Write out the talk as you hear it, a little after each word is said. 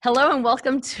Hello and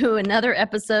welcome to another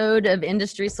episode of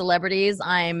Industry Celebrities.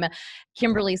 I'm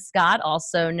Kimberly Scott,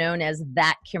 also known as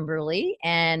That Kimberly,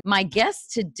 and my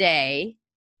guest today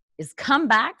is come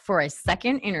back for a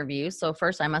second interview. So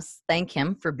first I must thank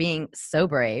him for being so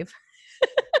brave.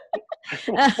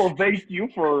 Well, thank you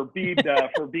for being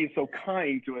so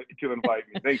kind to invite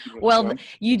me. Thank you. Well,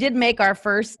 you did make our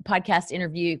first podcast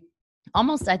interview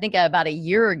almost, I think, about a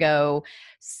year ago.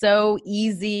 So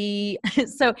easy.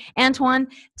 So, Antoine,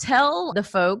 tell the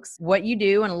folks what you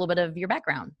do and a little bit of your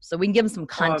background so we can give them some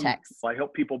context. I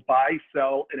help people buy,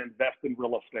 sell, and invest in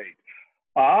real estate.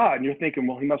 And you're thinking,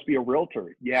 well, he must be a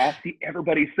realtor. Yeah, see,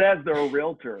 everybody says they're a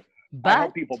realtor. But I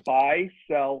help people buy,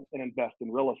 sell, and invest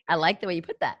in real estate. I like the way you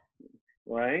put that.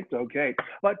 Right? Okay.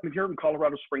 But I'm here in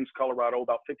Colorado Springs, Colorado,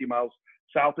 about 50 miles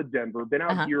south of Denver. Been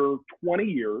out here 20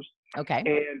 years. Okay.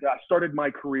 And I started my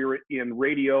career in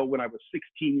radio when I was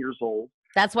 16 years old.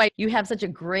 That's why you have such a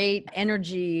great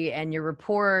energy and your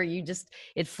rapport,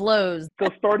 it flows. So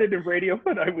started in radio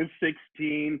when I was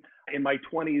 16. In my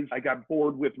 20s, I got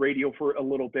bored with radio for a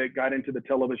little bit, got into the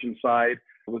television side.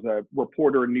 I was a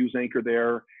reporter and news anchor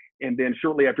there. And then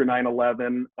shortly after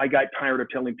 9/11, I got tired of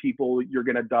telling people you're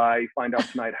going to die, find out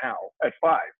tonight how, at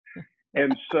 5.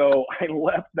 And so I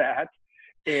left that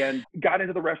and got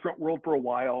into the restaurant world for a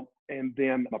while. And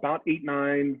then about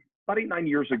 8-9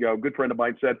 years ago, a good friend of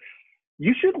mine said,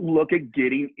 you should look at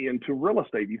getting into real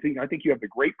estate. I think you have the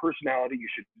great personality. You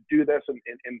should do this.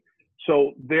 And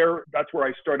so that's where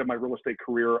I started my real estate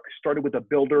career. I started with a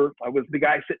builder. I was the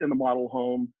guy sitting in the model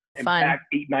home. And Fun. back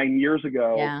 8-9 years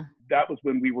ago, yeah. That was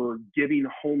when we were giving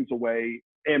homes away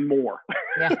and more.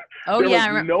 Yeah. Oh,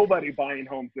 there was nobody buying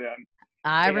homes then.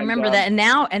 I remember that.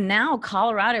 And now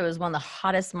Colorado is one of the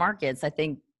hottest markets, I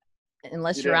think,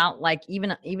 unless you're out, like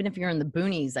even if you're in the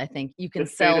boonies, I think you can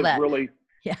sell that. Really,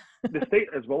 yeah. The state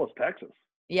as well as Texas.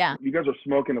 Yeah. You guys are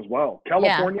smoking as well.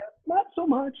 California, not so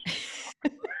much.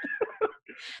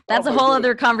 That's a whole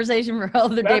other conversation for a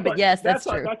whole other day, but yes, that's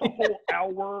true. That's a whole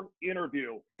hour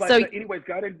interview. But so, anyways,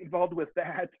 got involved with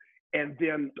that. And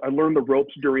then I learned the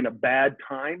ropes during a bad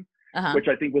time, which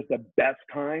I think was the best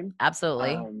time.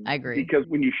 Absolutely. I agree. Because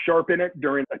when you sharpen it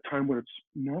during a time when it's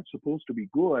not supposed to be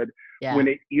good, when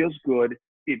it is good,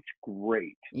 it's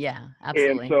great. Yeah,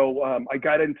 absolutely. And so I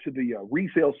got into the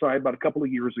resale side about a couple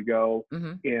of years ago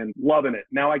and loving it.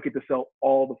 Now I get to sell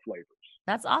all the flavors.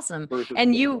 That's awesome.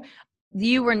 And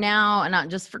you were now, and not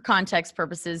just for context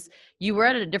purposes, you were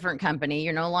at a different company.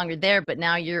 You're no longer there, but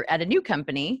now you're at a new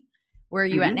company. Where are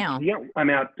you at now? Yeah, I'm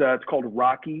at, it's called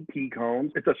Rocky Peak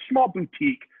Homes. It's a small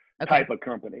boutique type of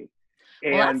company.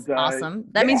 Well, that's awesome.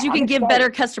 That means you can give better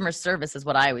customer service is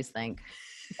what I always think.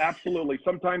 Absolutely.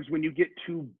 Sometimes when you get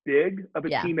too big of a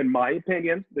team, in my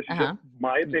opinion, this is just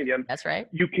my opinion. That's right.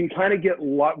 You can kind of get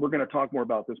we're going to talk more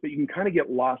about this, but you can kind of get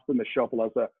lost in the shuffle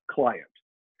as a client.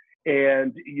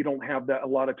 And you don't have a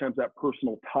lot of times that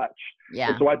personal touch. Yeah.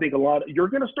 And so I think you're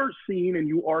going to start seeing, and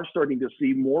you are starting to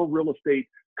see more real estate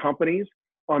companies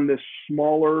on this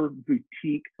smaller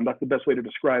boutique, and that's the best way to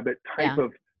describe it, type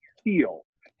of feel.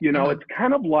 It's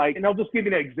kind of like, and I'll just give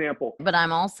you an example. But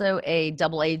I'm also a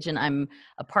double agent. I'm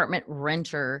apartment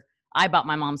renter. I bought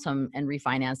my mom's home and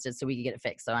refinanced it so we could get it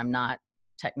fixed. So I'm not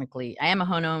technically, I am a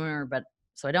homeowner, but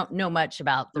so I don't know much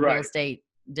about the real estate,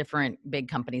 different big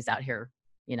companies out here.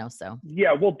 So.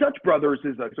 Yeah, well, Dutch Brothers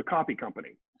is a coffee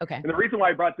company. Okay. And the reason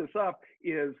why I brought this up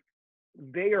is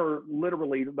they are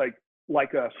literally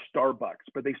like a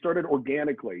Starbucks, but they started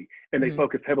organically and they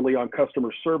focus heavily on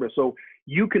customer service. So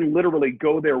you can literally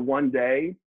go there one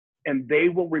day and they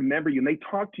will remember you and they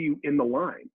talk to you in the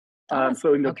line.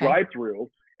 So in the drive-through,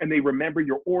 and they remember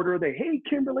your order. Hey,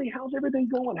 Kimberly, how's everything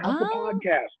going? How's the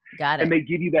podcast? Got it. And they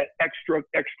give you that extra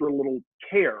little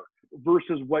care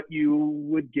versus what you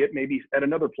would get maybe at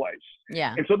another place.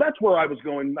 Yeah. And so that's where I was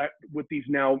going with these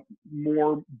now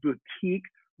more boutique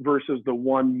versus the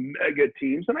one mega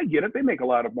teams. And I get it. They make a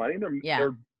lot of money.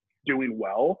 They're doing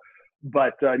well.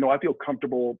 But no, I feel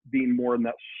comfortable being more in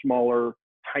that smaller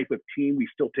type of team. We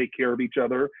still take care of each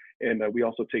other. And we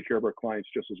also take care of our clients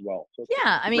just as well. So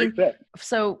I mean,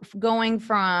 so going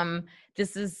from,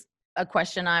 this is a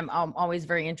question I'm always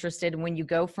very interested in, when you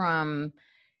go from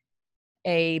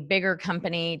a bigger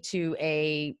company to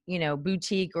a,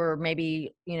 boutique or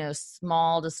maybe,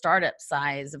 small to startup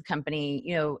size of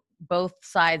company, both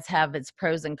sides have its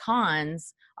pros and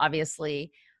cons,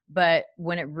 obviously, but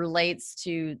when it relates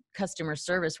to customer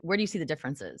service, where do you see the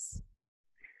differences?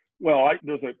 Well,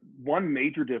 there's one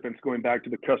major difference going back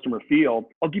to the customer feel.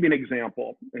 I'll give you an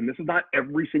example. And this is not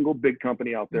every single big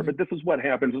company out there, but this is what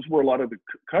happens. This is where a lot of the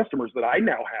customers that I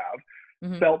now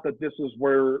have felt that this is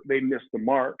where they missed the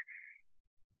mark.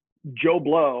 Joe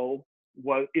Blow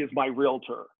is my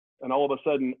realtor. And all of a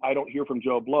sudden, I don't hear from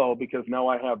Joe Blow because now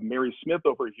I have Mary Smith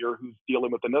over here who's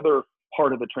dealing with another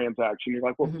part of the transaction. You're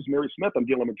like, well, who's Mary Smith? I'm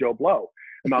dealing with Joe Blow.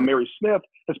 And now Mary Smith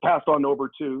has passed on over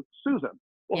to Susan.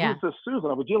 Well, who's this Susan?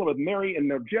 I was dealing with Mary and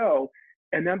now Joe.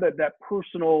 And then that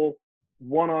personal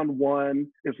one-on-one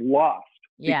is lost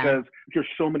because there's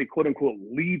so many quote unquote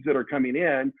leads that are coming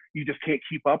in, you just can't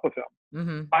keep up with them.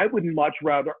 Mm-hmm. I would much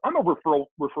rather, I'm a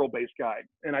referral based guy.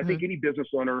 And I think any business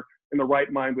owner in the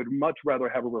right mind would much rather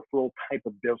have a referral type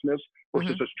of business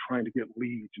versus just trying to get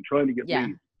leads and trying to get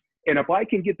leads. And if I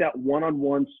can get that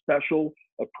one-on-one special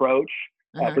approach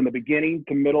from the beginning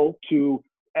to middle to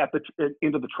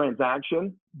into the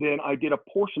transaction, then I did a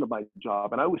portion of my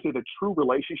job. And I always say the true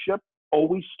relationship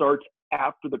always starts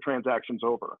after the transaction's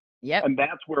over. Yep. And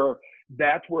that's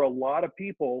where a lot of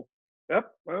people,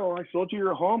 well, I sold you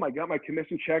your home. I got my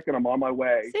commission check and I'm on my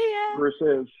way. See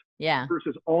ya.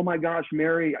 Versus, oh my gosh,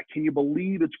 Mary, can you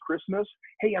believe it's Christmas?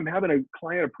 Hey, I'm having a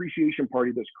client appreciation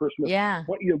party this Christmas. Yeah.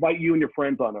 Why don't you invite you and your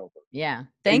friends on over? Yeah.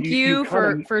 Thank you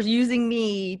for using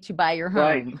me to buy your home.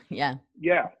 Right. Yeah.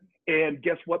 Yeah. And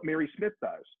guess what Mary Smith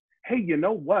does? Hey, you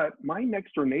know what? My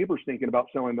next door neighbor's thinking about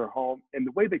selling their home, and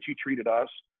the way that you treated us,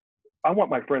 I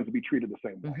want my friends to be treated the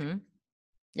same way.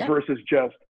 Yep. Versus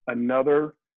just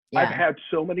another. I've had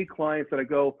so many clients that I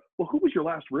go, well, who was your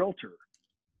last realtor?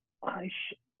 What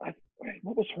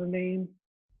was her name?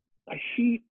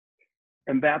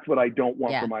 And that's what I don't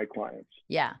want for my clients.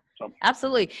 Yeah, so.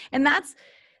 Absolutely. And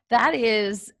that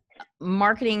is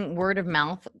marketing word of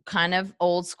mouth, kind of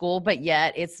old school, but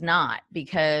yet it's not,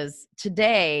 because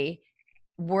today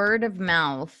word of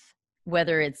mouth,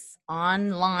 whether it's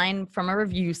online from a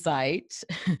review site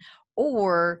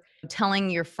or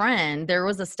telling your friend, there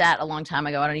was a stat a long time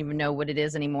ago, I don't even know what it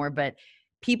is anymore, but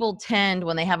people tend,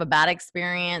 when they have a bad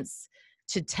experience,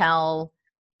 to tell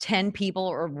 10 people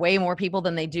or way more people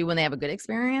than they do when they have a good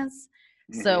experience.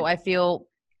 So I feel,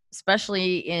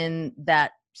 especially in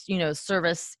that,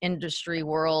 service industry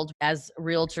world, as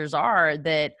realtors are,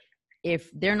 that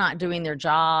if they're not doing their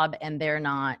job and they're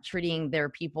not treating their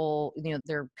people,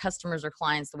 their customers or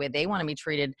clients the way they want to be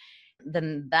treated,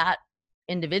 then that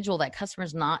individual, that customer,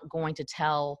 is not going to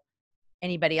tell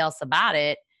anybody else about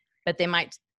it. But they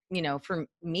might, for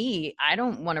me, I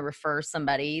don't want to refer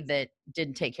somebody that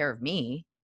didn't take care of me.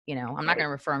 I'm not going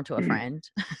to refer them to a friend.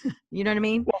 You know what I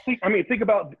mean? Well, think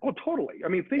about, totally.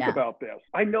 Think about this.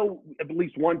 I know at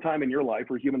least one time in your life,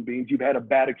 we're human beings, you've had a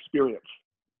bad experience.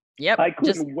 Yep. I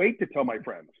couldn't wait to tell my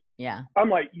friends. Yeah. I'm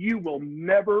like, you will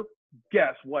never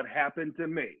guess what happened to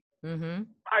me. Mm-hmm.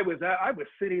 I was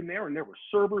sitting there and there were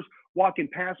servers walking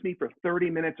past me for 30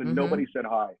 minutes and nobody said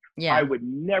hi. Yeah. I would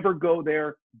never go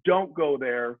there. Don't go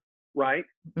there. Right.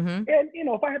 Mm-hmm. And,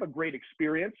 if I have a great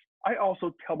experience, I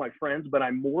also tell my friends, but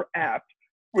I'm more apt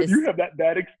when you have that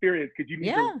bad experience because you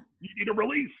need a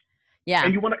release. Yeah.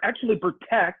 And you want to actually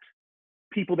protect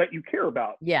people that you care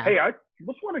about. Yeah. Hey, I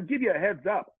just want to give you a heads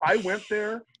up. I went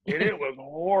there and it was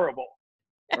horrible.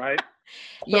 Right.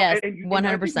 Yes. 100%.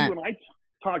 You and I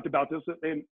talked about this,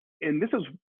 and this is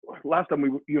last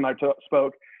time you and I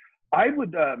spoke. I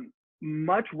would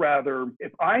much rather,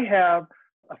 if I have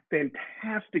a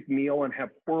fantastic meal and have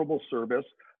horrible service,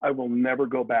 I will never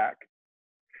go back.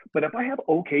 But if I have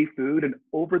okay food and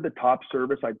over the top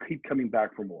service, I keep coming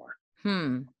back for more.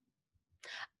 Think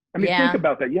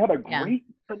about that. You have a great,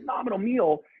 phenomenal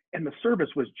meal and the service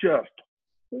was just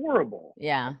horrible.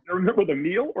 Yeah. I remember the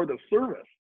meal or the service.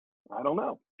 I don't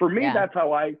know. For me, that's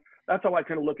how I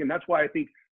kind of look. And that's why I think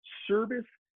service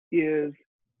is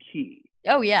key.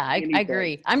 Oh yeah. I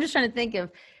agree. I'm just trying to think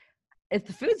of, if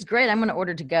the food's great, I'm going to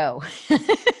order to go.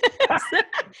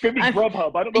 Could be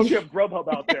Grubhub. I don't know if you have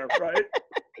Grubhub out there, right?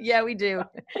 Yeah, we do.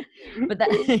 But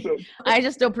I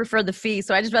just don't prefer the fee.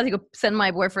 So I just rather go send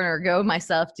my boyfriend or go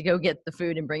myself to go get the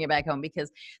food and bring it back home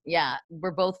because,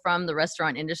 we're both from the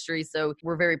restaurant industry. So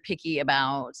we're very picky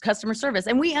about customer service.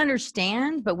 And we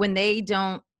understand, but when they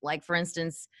don't, like, for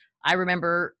instance, I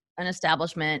remember an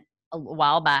establishment a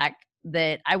while back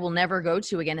that I will never go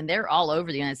to again. And they're all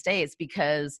over the United States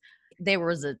because there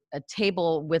was a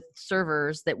table with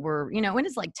servers that were, when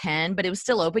it's like 10, but it was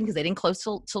still open because they didn't close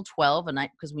till 12 at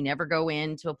night, because we never go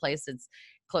into a place that's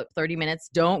 30 minutes.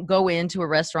 Don't go into a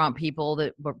restaurant, people,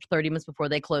 that 30 minutes before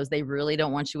they close. They really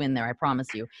don't want you in there. I promise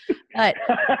you. But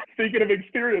speaking of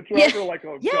experience, right? You're like,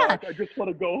 oh gosh, I just want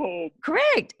to go home.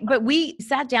 Correct. But we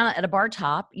sat down at a bar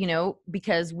top,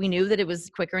 because we knew that it was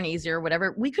quicker and easier,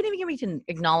 whatever. We couldn't even get to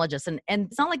acknowledge us. And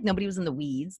it's not like nobody was in the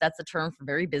weeds. That's a term for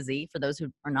very busy for those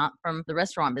who are not from the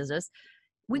restaurant business.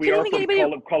 We We couldn't are even get from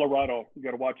anybody. Colorado. You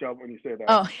got to watch out when you say that.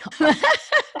 Oh,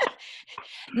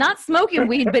 not smoking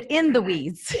weed, but in the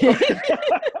weeds.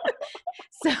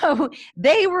 So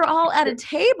they were all at a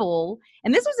table,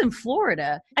 and this was in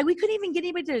Florida. And we couldn't even get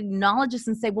anybody to acknowledge us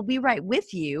and say, we'll be right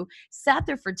with you. Sat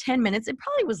there for 10 minutes. It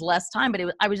probably was less time, but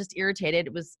I was just irritated.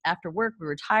 It was after work. We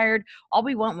were tired. All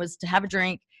we want was to have a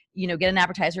drink, get an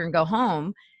appetizer and go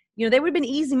home. They would have been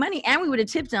easy money, and we would have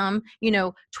tipped them,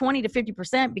 20 to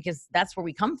 50% because that's where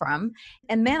we come from.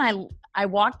 And then I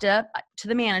walked up to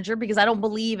the manager because I don't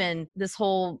believe in this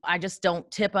whole, I just don't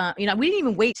tip on, we didn't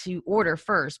even wait to order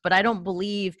first, but I don't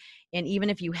believe in, even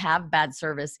if you have bad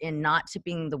service, in not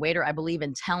tipping the waiter. I believe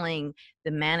in telling the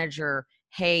manager,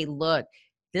 hey, look,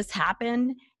 this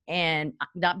happened. And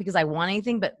not because I want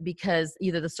anything, but because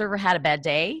either the server had a bad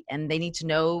day and they need to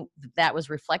know that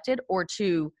was reflected, or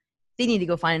two, they need to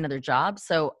go find another job.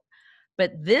 So,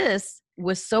 but this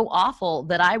was so awful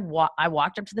that I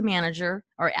walked up to the manager,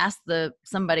 or asked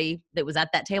somebody that was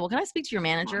at that table, can I speak to your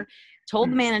manager?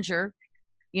 Told the manager,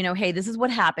 hey, this is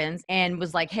what happens. And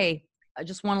was like, hey, I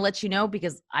just want to let you know,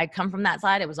 because I come from that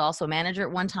side. I was also a manager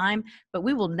at one time, but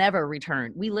we will never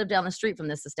return. We live down the street from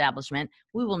this establishment.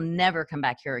 We will never come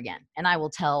back here again. And I will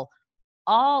tell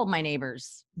all my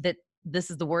neighbors that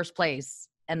this is the worst place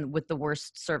and with the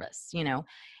worst service,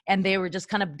 and they were just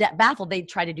kind of baffled. They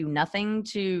tried to do nothing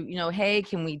to, hey,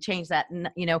 can we change that?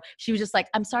 She was just like,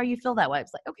 I'm sorry you feel that way. I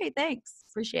was like, okay, thanks.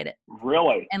 Appreciate it.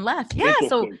 Really? And left. Yeah.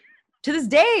 So to this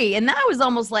day, and that was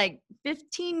almost like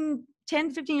 10,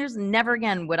 15 years, never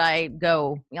again would I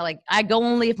go, like I go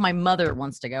only if my mother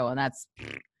wants to go. And that's,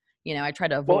 I try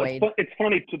to avoid. Well, it's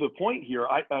funny to the point here.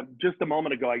 Just a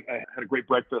moment ago, I had a great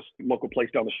breakfast, local place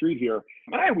down the street here.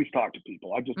 And I always talk to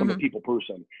people. I'm a people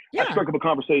person. Yeah. I struck up a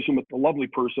conversation with a lovely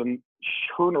person.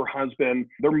 Her and her husband,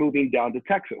 they're moving down to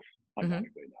Texas.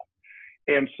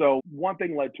 And so one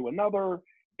thing led to another.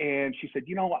 And she said,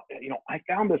 I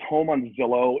found this home on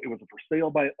Zillow. It was a for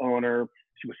sale by owner.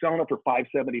 She was selling it for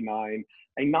 $579.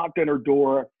 I knocked on her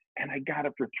door, and I got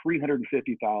it for $350,000.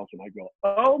 I go,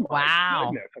 oh my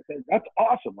goodness! I said, that's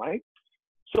awesome, right?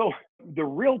 So the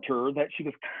realtor that she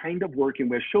was kind of working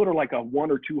with showed her like a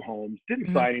 1 or 2 homes,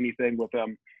 didn't sign anything with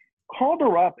them, called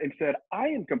her up and said, I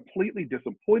am completely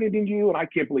disappointed in you, and I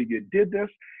can't believe you did this.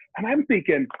 And I'm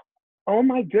thinking, oh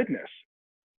my goodness,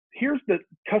 here's the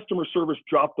customer service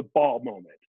drop the ball moment.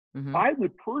 I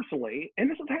would personally,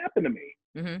 and this has happened to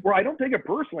me, where I don't take it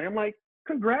personally. I'm like,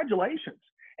 congratulations.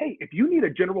 Hey, if you need a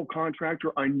general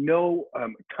contractor, I know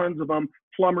tons of them,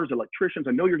 plumbers, electricians.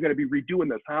 I know you're going to be redoing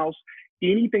this house.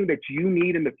 Anything that you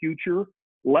need in the future,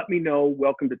 let me know.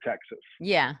 Welcome to Texas.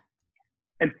 Yeah.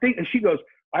 And she goes,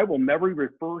 I will never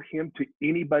refer him to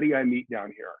anybody I meet down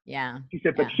here. Yeah. She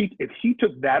said, but if she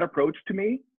took that approach to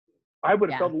me, I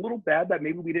would have felt a little bad that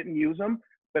maybe we didn't use him.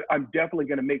 But I'm definitely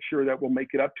going to make sure that we'll make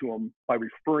it up to him by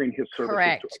referring his services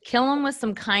Correct. to him. Kill him with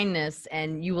some kindness,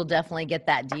 and you will definitely get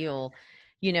that deal.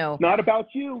 Not about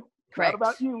you. Correct. Not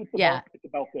about you. It's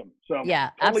about them. So yeah,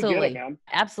 totally absolutely. Get it, man.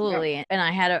 Absolutely. Yeah. And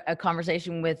I had a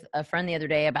conversation with a friend the other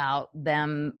day about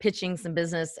them pitching some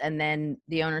business. And then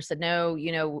the owner said, no,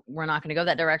 we're not going to go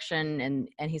that direction.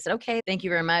 And he said, okay, thank you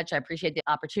very much. I appreciate the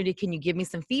opportunity. Can you give me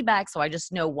some feedback so I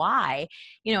just know why,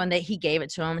 and that he gave it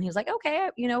to him. And he was like, okay,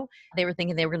 they were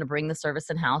thinking they were going to bring the service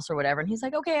in house or whatever. And he's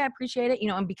like, okay, I appreciate it.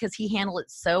 And because he handled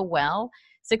it so well,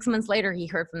 6 months later, he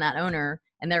heard from that owner,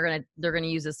 and they're going to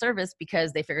use his service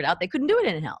because they figured out they couldn't do it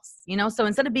in-house, So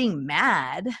instead of being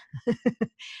mad,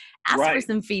 ask for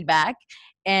some feedback,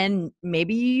 and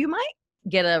maybe you might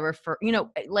get a refer,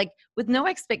 like with no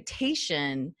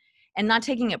expectation and not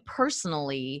taking it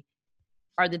personally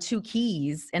are the two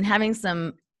keys, and having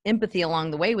some empathy along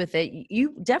the way with it.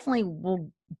 You definitely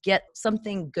will get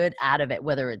something good out of it,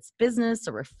 whether it's business,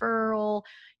 a referral,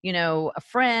 a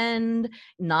friend,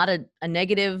 not a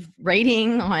negative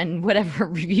rating on whatever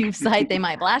review site they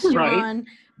might blast you on.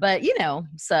 But,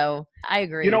 so I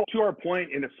agree. To our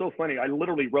point, and it's so funny, I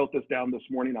literally wrote this down this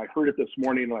morning. I heard it this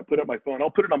morning, and I put it on my phone.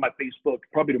 I'll put it on my Facebook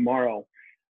probably tomorrow.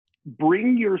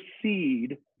 Bring your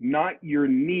seed, not your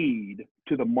need,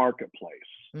 to the marketplace.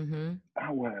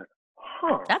 I went,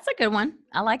 That's a good one.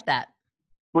 I like that.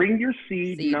 Bring your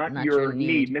seed, not your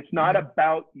need. And it's not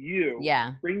about you.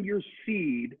 Yeah. Bring your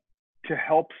seed to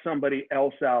help somebody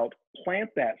else out, plant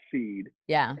that seed,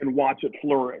 and watch it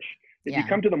flourish. If you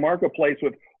come to the marketplace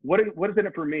with, what is in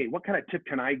it for me? What kind of tip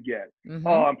can I get?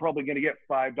 Oh, I'm probably going to get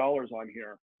 $5 on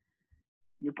here.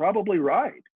 You're probably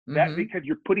right. That's because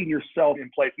you're putting yourself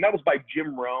in place. And that was by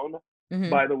Jim Rohn,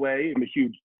 by the way. I'm a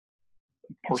huge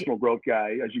personal growth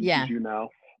guy, as you know.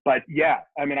 But yeah,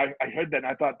 I mean, I heard that and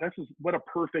I thought, this is what a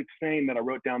perfect saying that I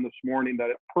wrote down this morning,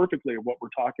 that it perfectly what we're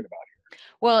talking about here.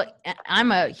 Well,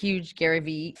 I'm a huge Gary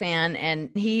Vee fan, and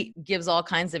he gives all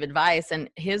kinds of advice, and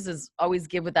his is always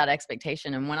give without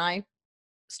expectation. And when I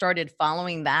started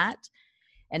following that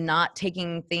and not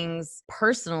taking things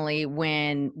personally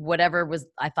when whatever was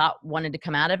I thought wanted to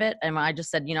come out of it, and I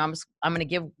just said, I'm going to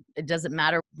give, it doesn't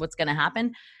matter what's going to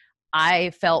happen. I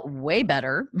felt way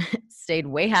better, stayed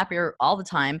way happier all the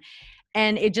time.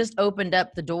 And it just opened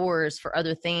up the doors for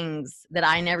other things that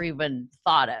I never even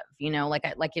thought of,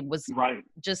 like it was Right.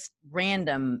 just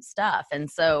random stuff.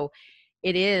 And so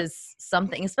it is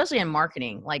something, especially in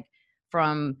marketing, like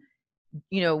from,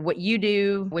 what you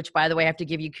do, which by the way, I have to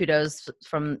give you kudos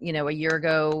from, a year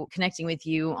ago, connecting with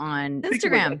you on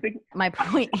Instagram. My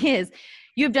point is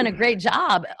you've done a great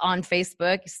job on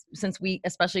Facebook since we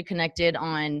especially connected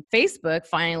on Facebook.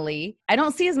 Finally, I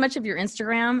don't see as much of your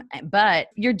Instagram, but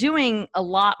you're doing a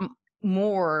lot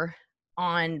more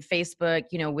on Facebook,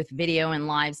 with video and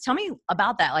lives. Tell me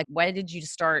about that. Like, why did you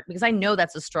start? Because I know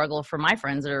that's a struggle for my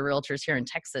friends that are realtors here in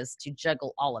Texas to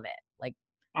juggle all of it. Like,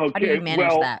 how do you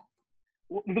manage that?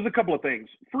 Well, there's a couple of things.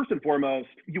 First and foremost,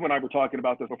 you and I were talking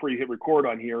about this before you hit record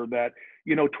on here, that,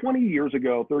 20 years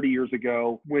ago, 30 years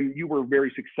ago, when you were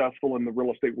very successful in the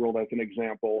real estate world, as an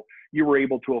example, you were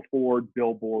able to afford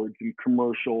billboards and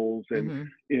commercials and,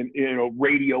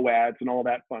 radio ads and all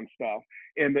that fun stuff.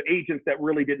 And the agents that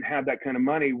really didn't have that kind of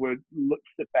money would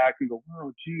sit back and go,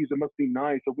 oh, geez, it must be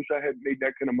nice. I wish I had made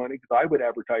that kind of money because I would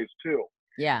advertise too.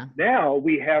 Yeah. Now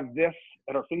we have this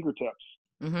at our fingertips.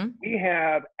 Mm-hmm. We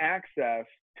have access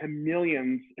to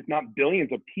millions, if not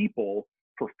billions, of people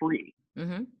for free.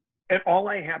 Mm-hmm. And all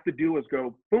I have to do is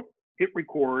go, boom, hit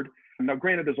record. Now,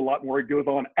 granted, there's a lot more that goes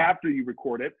on after you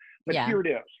record it, but here it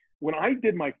is. When I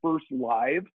did my first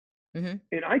live, and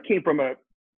I came from a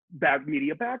bad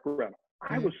media background,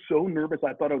 I was so nervous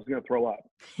I thought I was going to throw up.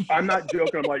 I'm not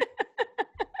joking. I'm like,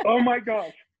 oh my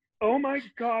gosh,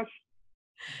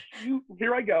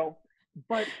 here I go.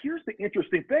 But here's the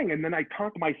interesting thing. And then I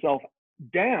talk myself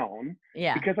down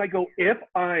because I go, if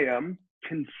I am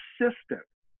consistent,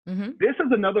 this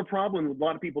is another problem that a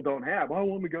lot of people don't have. I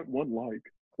only got one like.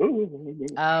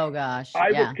 Oh gosh.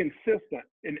 I was consistent.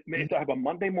 And I have a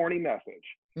Monday morning message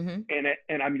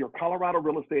and I'm your Colorado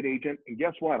real estate agent. And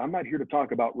guess what? I'm not here to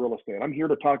talk about real estate. I'm here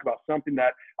to talk about something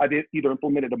that I've either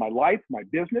implemented in my life, my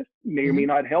business, may or may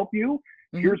not help you.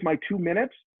 Here's my 2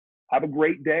 minutes. Have a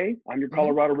great day. I'm your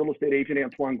Colorado real estate agent,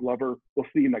 Antoine Glover. We'll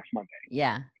see you next Monday.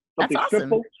 Yeah. That's Something awesome.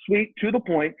 Simple, sweet, to the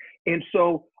point. And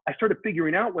so I started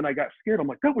figuring out when I got scared, I'm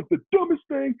like, that was the dumbest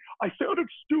thing. I sounded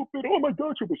stupid. Oh my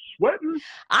gosh, I was sweating.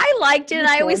 I liked it. And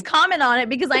I always comment on it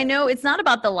because I know it's not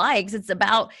about the likes. It's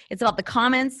about the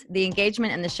comments, the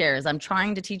engagement, and the shares. I'm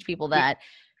trying to teach people that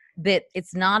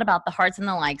it's not about the hearts and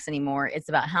the likes anymore. It's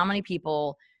about how many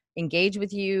people engage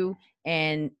with you.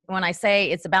 And when I say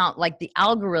it's about, like, the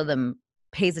algorithm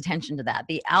pays attention to that.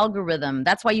 The algorithm,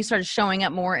 that's why you started showing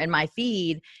up more in my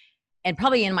feed and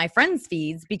probably in my friends'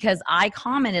 feeds, because I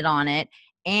commented on it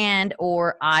and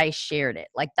or I shared it.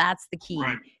 Like, that's the key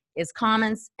is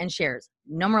comments and shares.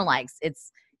 No more likes.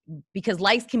 It's because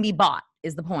likes can be bought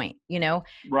is the point,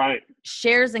 Right.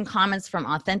 Shares and comments from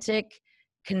authentic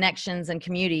connections and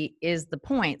community is the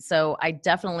point. So I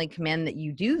definitely commend that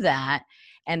you do that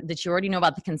and that you already know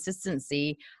about the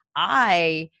consistency.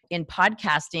 I, in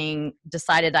podcasting,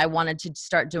 decided I wanted to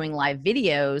start doing live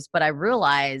videos, but I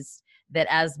realized that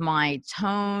as my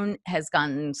tone has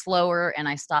gotten slower and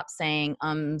I stopped saying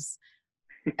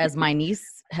as my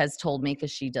niece has told me,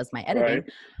 because she does my editing,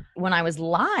 when I was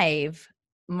live,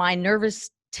 my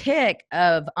nervous tick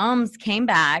of came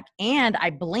back and I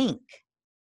blink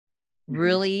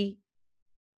really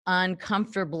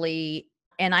uncomfortably.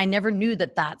 And I never knew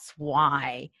that that's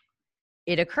why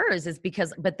it occurs, is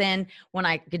because, but then when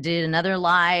I did another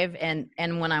live and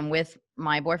when I'm with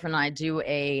my boyfriend and I do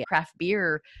a craft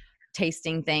beer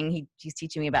tasting thing, he's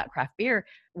teaching me about craft beer.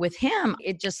 With him,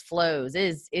 it just flows.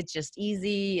 It's just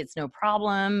easy. It's no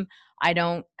problem. I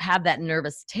don't have that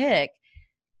nervous tick.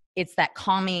 It's that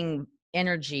calming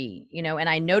energy, and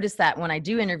I notice that when I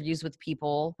do interviews with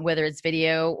people, whether it's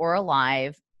video or a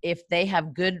live, if they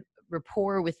have good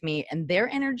rapport with me and their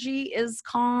energy is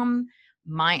calm,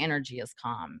 my energy is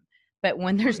calm. But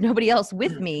when there's nobody else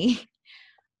with me,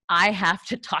 I have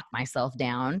to talk myself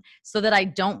down so that I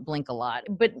don't blink a lot.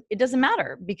 But it doesn't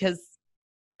matter because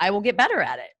I will get better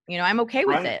at it. I'm okay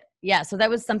with it. Yeah. So that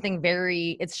was something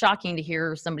it's shocking to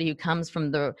hear somebody who comes from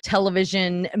the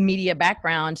television media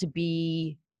background to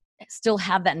still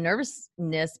have that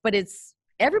nervousness, but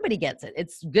everybody gets it.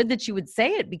 It's good that you would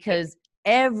say it because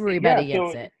everybody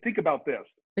gets it. Think about this.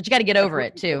 But you got to get over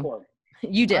it too. Before.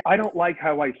 You did. I don't like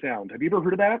how I sound. Have you ever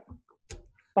heard of that?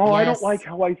 Oh, I don't like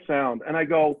how I sound. And I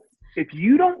go, if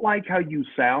you don't like how you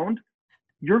sound,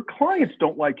 your clients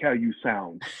don't like how you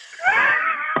sound.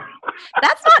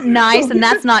 That's not nice, and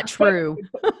that's not true.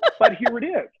 But here it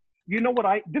is. You know what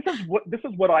this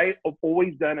is what I have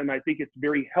always done, and I think it's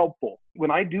very helpful.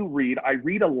 When I do read, I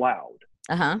read aloud.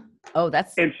 Uh-huh. Oh,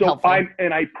 that's and so helpful.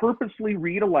 I purposely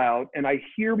read aloud, and I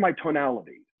hear my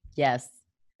tonality. Yes.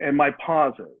 And my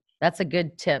pauses. That's a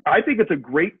good tip. I think it's a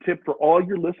great tip for all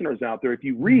your listeners out there. If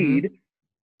you read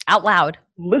out loud,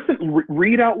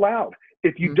 read out loud.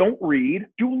 If you don't read,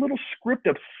 do a little script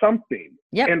of something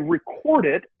and record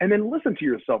it, and then listen to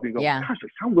yourself and go, gosh, I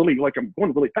sound really like I'm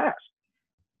going really fast.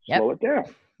 Slow it down.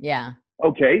 Yeah.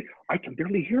 Okay. I can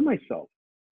barely hear myself.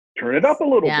 Turn it up a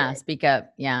little bit. Yeah. Speak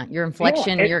up. Yeah. Your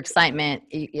inflection, your excitement,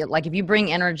 like if you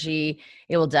bring energy,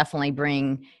 it will definitely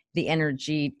bring the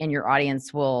energy, and your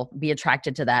audience will be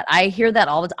attracted to that. I hear that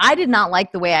all the time. I did not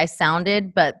like the way I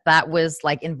sounded, but that was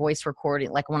like in voice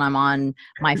recording, like when I'm on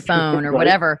my phone or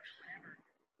whatever.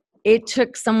 It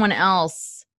took someone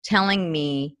else telling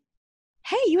me,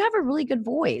 hey, you have a really good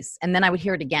voice. And then I would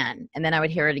hear it again. And then I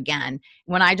would hear it again.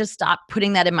 When I just stopped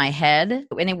putting that in my head,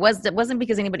 and it wasn't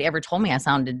because anybody ever told me I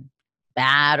sounded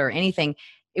bad or anything.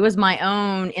 It was my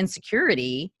own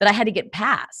insecurity that I had to get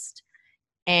past.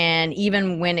 And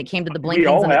even when it came to the blinkings.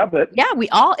 We all have it.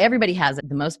 Yeah, everybody has it.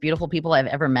 The most beautiful people I've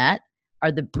ever met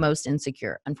are the most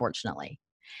insecure, unfortunately.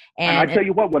 And I tell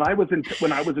you what, when I was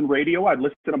in radio, I'd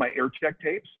listen to my air check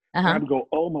tapes, and I'd go,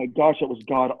 "Oh my gosh, that was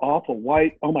god awful.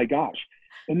 Why? Oh my gosh!"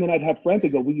 And then I'd have friends that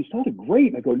go, "Well, you sounded great."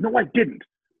 And I go, "No, I didn't.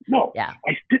 No,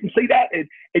 I didn't say that."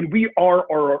 And we are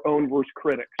our own worst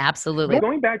critics. Absolutely. But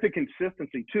going back to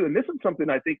consistency too, and this is something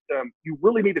I think you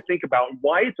really need to think about and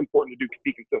why it's important to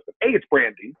be consistent. A, it's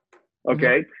branding.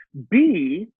 Okay.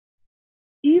 B,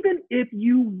 even if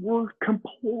you were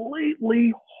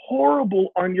completely horrible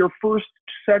on your first,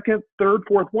 second, third,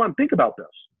 fourth one, think about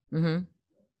this.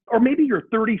 Or maybe your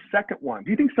 32nd one.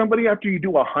 Do you think somebody, after you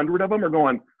do 100 of them, are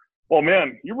going, "Oh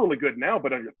man, you're really good now,"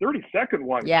 but on your 32nd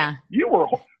one,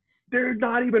 they're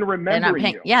not even remembering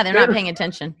you. Yeah, they're not paying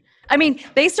attention. I mean,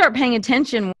 they start paying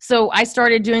attention. So I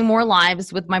started doing more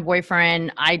lives with my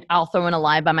boyfriend. I'll throw in a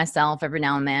live by myself every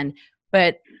now and then.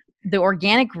 But the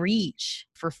organic reach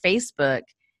for Facebook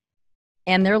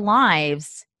and their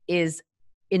lives is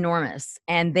enormous.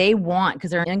 And they want,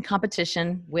 because they're in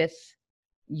competition with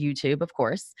YouTube, of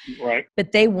course. Right.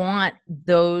 But they want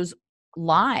those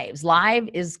lives. Live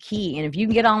is key. And if you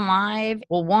can get on live,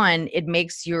 well, one, it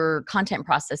makes your content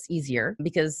process easier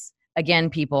because, again,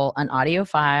 people, an audio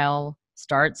file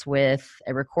starts with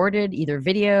a recorded either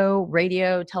video,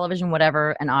 radio, television,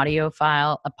 whatever, an audio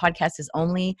file. A podcast is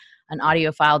only an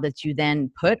audio file that you then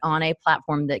put on a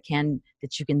platform that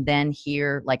you can then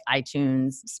hear, like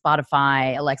iTunes,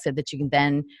 Spotify, Alexa, that you can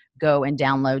then go and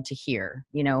download to hear.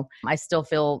 You know, I still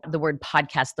feel the word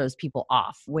podcast throws people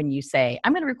off when you say,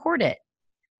 "I'm going to record it,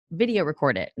 video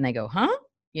record it." And they go, "Huh?"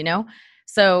 You know?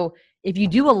 So if you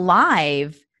do a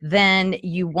live, then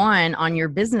you on your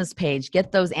business page,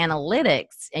 get those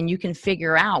analytics and you can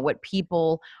figure out what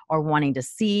people are wanting to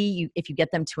see. If you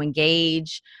get them to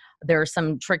engage, there are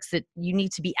some tricks that you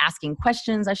need to be asking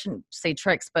questions. I shouldn't say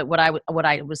tricks, but what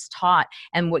I was taught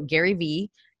and what Gary Vee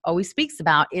always speaks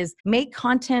about is make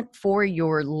content for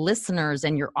your listeners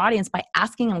and your audience by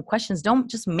asking them questions. Don't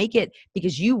just make it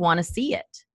because you want to see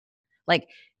it. Like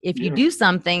if you do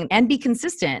something and be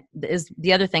consistent is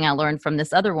the other thing I learned from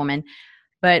this other woman.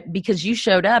 But because you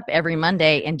showed up every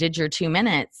Monday and did your 2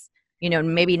 minutes, you know,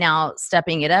 maybe now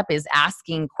stepping it up is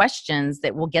asking questions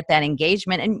that will get that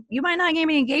engagement. And you might not get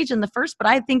me engaged in the first, but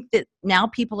I think that now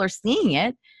people are seeing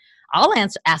it. I'll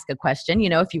ask a question, you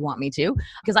know, if you want me to,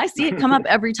 because I see it come up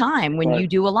every time when you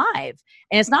do a live.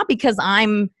 And it's not because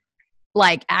I'm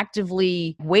like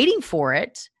actively waiting for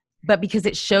it, but because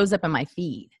it shows up in my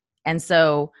feed. And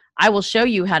so I will show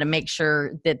you how to make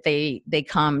sure that they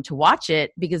come to watch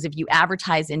it, because if you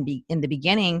advertise in the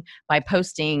beginning by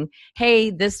posting, "Hey,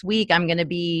 this week I'm going to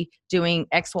be doing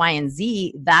X, Y, and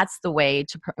Z," that's the way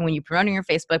to, when you promote on your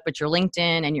Facebook, but your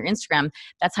LinkedIn and your Instagram,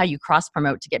 that's how you cross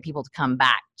promote to get people to come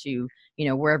back to, you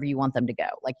know, wherever you want them to go,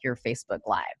 like your Facebook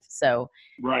Live. So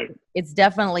it's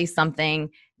definitely something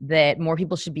that more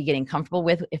people should be getting comfortable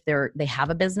with if they have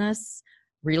a business.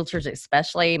 Realtors,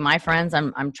 especially my friends,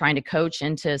 I'm trying to coach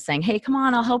into saying, "Hey, come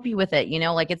on, I'll help you with it." You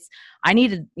know, like I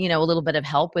needed, you know, a little bit of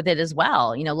help with it as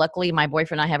well. You know, luckily my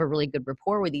boyfriend and I have a really good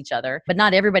rapport with each other, but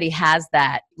not everybody has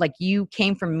that. Like you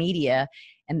came from media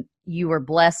and you were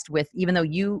blessed with, even though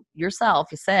you yourself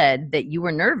said that you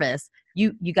were nervous,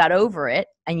 you got over it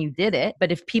and you did it.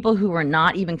 But if people who were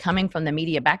not even coming from the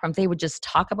media background, they would just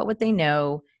talk about what they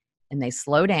know and they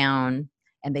slow down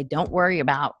and they don't worry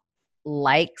about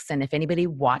likes and if anybody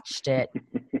watched it,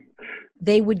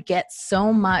 they would get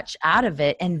so much out of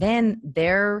it. And then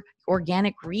their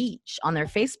organic reach on their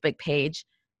Facebook page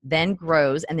then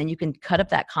grows, and then you can cut up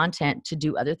that content to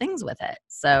do other things with it.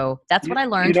 So that's what I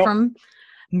learned from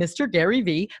Mr. Gary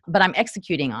Vee, but I'm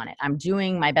executing on it. I'm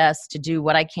doing my best to do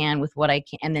what I can with what I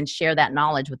can and then share that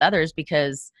knowledge with others,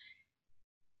 because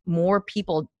more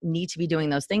people need to be doing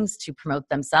those things to promote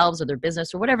themselves or their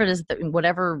business or whatever it is,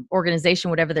 whatever organization,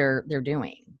 whatever they're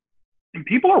doing. And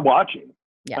people are watching.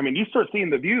 Yeah. I mean, you start seeing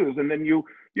the views, and then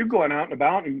you're going out and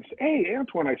about and say, hey,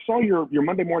 Antoine, I saw your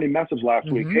Monday morning message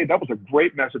last week. Hey, that was a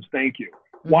great message. Thank you.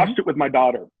 Watched it with my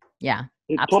daughter. Yeah.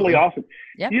 It's absolutely. totally awesome.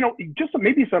 Yep. Just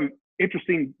maybe some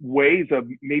interesting ways of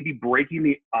maybe breaking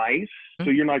the ice.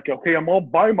 So you're not, okay, I'm all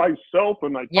by myself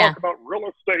and I talk about real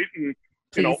estate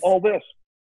and, all this.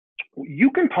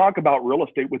 You can talk about real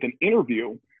estate with an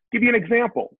interview. Give you an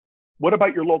example. What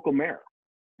about your local mayor?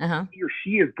 He or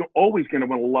she is always going to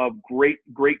want to love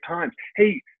great times.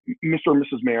 Hey, Mr. or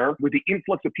Mrs. Mayor, with the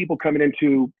influx of people coming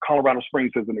into Colorado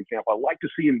Springs, as an example, I'd like to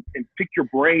see and pick your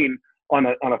brain on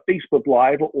a Facebook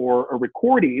Live or a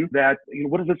recording that,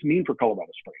 what does this mean for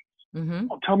Colorado Springs?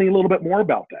 Well, tell me a little bit more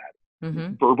about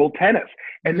that. Verbal tennis.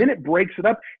 And then it breaks it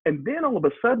up. And then all of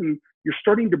a sudden, you're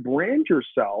starting to brand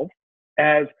yourself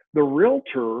as the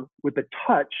realtor with the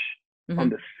touch on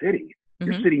the city.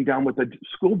 You're sitting down with the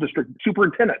school district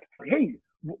superintendent. Hey,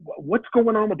 what's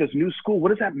going on with this new school? What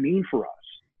does that mean for us?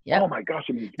 Yep. Oh my gosh.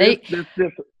 I mean, this.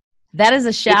 That is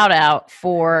a shout out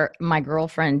for my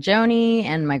girlfriend Joni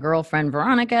and my girlfriend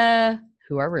Veronica,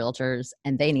 who are realtors,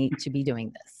 and they need to be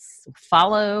doing this.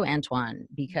 Follow Antoine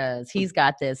because he's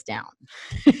got this down.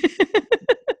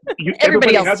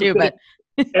 Everybody else too, but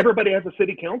everybody has a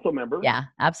city council member. Yeah,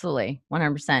 absolutely.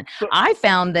 100%. So, I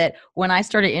found that when I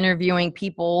started interviewing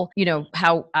people,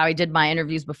 how I did my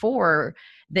interviews before,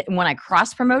 that when I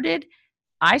cross promoted,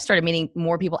 I started meeting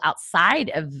more people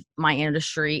outside of my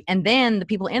industry. And then the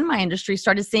people in my industry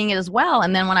started seeing it as well.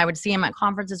 And then when I would see them at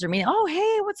conferences or meetings, oh,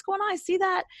 hey, what's going on? I see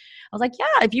that. I was like,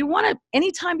 yeah, if you want to,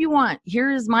 anytime you want,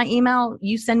 here's my email.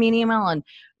 You send me an email and,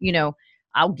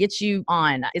 I'll get you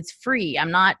on. It's free.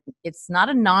 It's not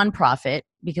a nonprofit,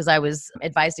 because I was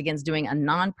advised against doing a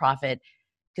nonprofit,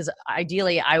 because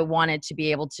ideally I wanted to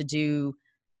be able to do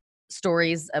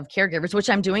stories of caregivers, which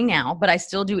I'm doing now, but I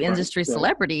still do industry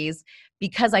celebrities,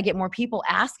 because I get more people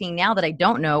asking now that I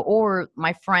don't know, or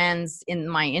my friends in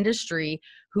my industry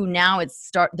who now it's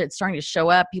starting to show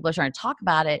up. People are starting to talk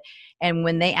about it. And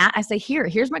when I say,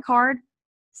 here's my card,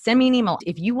 send me an email.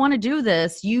 If you want to do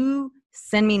this, you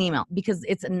send me an email, because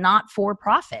it's not for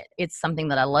profit. It's something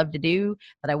that I love to do,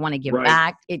 that I want to give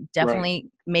back. It definitely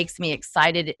makes me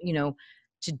excited,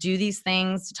 to do these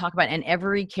things, to talk about. And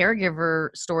every caregiver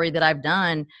story that I've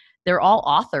done, they're all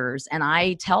authors. And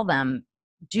I tell them,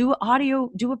 do audio,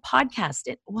 do a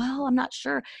podcast. Well, I'm not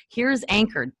sure. Here's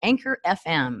Anchor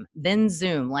FM, then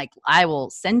Zoom. Like, I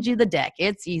will send you the deck.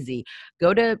 It's easy.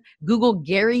 Go to Google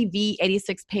Gary V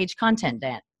 86 page content.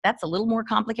 That's a little more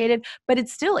complicated, but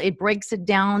it breaks it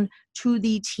down to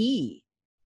the T,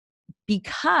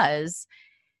 because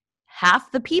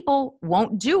half the people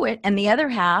won't do it. And the other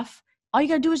half, all you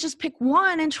got to do is just pick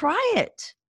one and try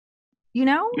it.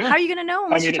 How are you going to know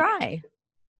unless you try?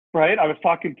 Right. I was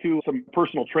talking to some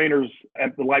personal trainers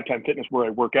at the Lifetime Fitness where I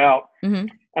work out.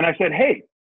 And I said, hey,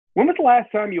 when was the last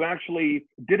time you actually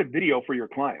did a video for your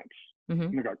clients?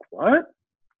 And they're like, what?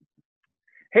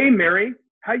 Hey, Mary,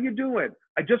 how you doing?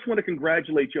 I just want to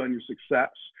congratulate you on your success.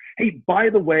 Hey, by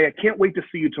the way, I can't wait to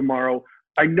see you tomorrow.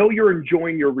 I know you're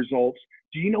enjoying your results.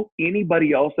 Do you know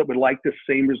anybody else that would like the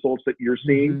same results that you're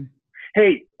seeing?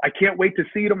 Hey, I can't wait to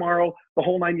see you tomorrow, the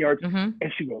whole 9 yards. And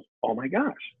she goes, oh my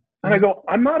gosh. And I go,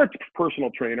 I'm not a personal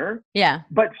trainer. Yeah.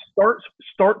 But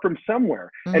start from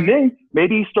somewhere. And then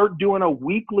maybe start doing a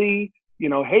weekly,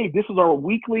 hey, this is our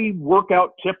weekly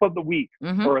workout tip of the week,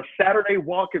 or a Saturday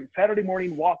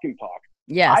morning walk and talk.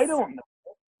 Yes. I don't know.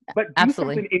 But do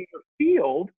something in your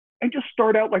field and just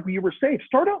start out like you were saying.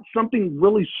 Start out something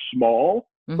really small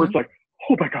where it's like,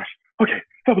 oh my gosh, okay,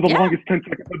 that was the longest 10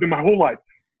 seconds I've been my whole life.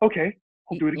 Okay,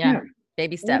 I'll do it again.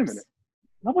 Baby steps. Wait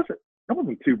a minute. That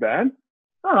wasn't too bad.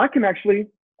 Oh, I can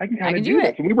kind of do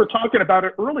this. And we were talking about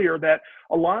it earlier, that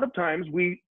a lot of times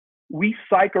we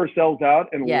psych ourselves out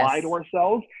and lie to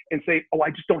ourselves and say, oh, I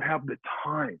just don't have the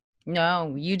time.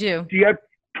 No, you do. Do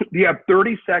you have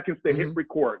 30 seconds to hit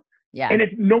record? Yeah. And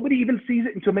nobody even sees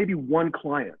it until maybe one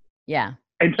client. Yeah.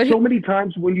 And many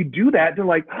times when you do that, they're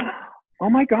like, Oh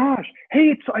my gosh.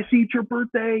 Hey, I see it's your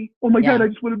birthday. Oh my Yeah. God. I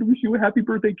just wanted to wish you a happy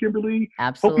birthday, Kimberly.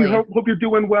 Absolutely. Hope you're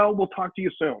doing well. We'll talk to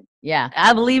you soon. Yeah.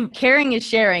 I believe caring is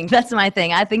sharing. That's my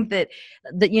thing. I think that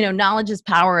knowledge is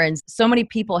power, and so many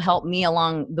people helped me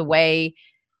along the way.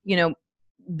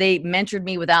 They mentored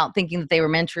me without thinking that they were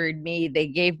mentoring me.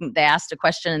 They asked a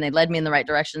question and they led me in the right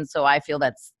direction. So I feel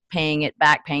that's paying it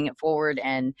back, paying it forward.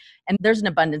 And there's an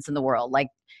abundance in the world. Like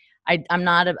I'm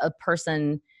not a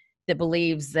person that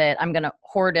believes that I'm going to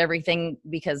hoard everything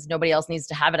because nobody else needs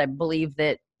to have it. I believe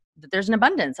that there's an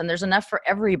abundance and there's enough for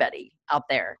everybody out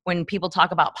there. When people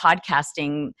talk about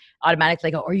podcasting, automatically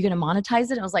go, are you going to monetize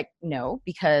it? And I was like, no,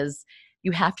 because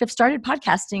you have to have started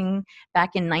podcasting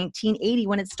back in 1980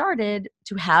 when it started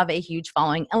to have a huge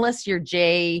following, unless you're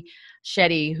Jay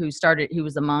Shetty, who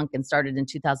was a monk and started in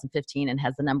 2015 and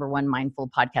has the #1 mindful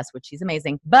podcast, which he's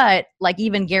amazing. But like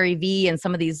even Gary Vee and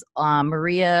some of these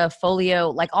Maria Folio,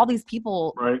 like all these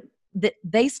people, right, that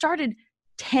they started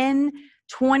 10,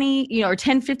 20, or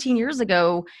 10, 15 years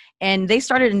ago, and they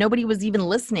started and nobody was even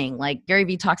listening. Like Gary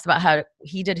Vee talks about how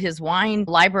he did his wine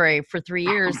library for 3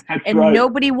 years and right.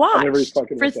 nobody watched.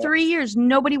 For 3 years,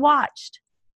 nobody watched.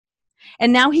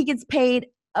 And now he gets paid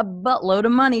a buttload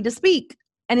of money to speak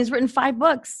and has written 5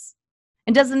 books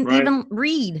and doesn't even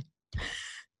read,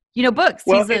 books.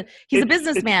 Well, he's a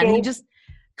businessman. He just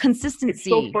consistency. It's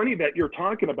so funny that you're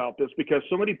talking about this because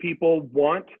so many people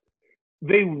want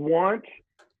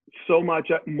so much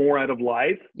more out of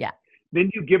life. Yeah. Then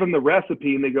you give them the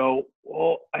recipe and they go,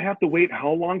 well, I have to wait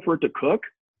how long for it to cook?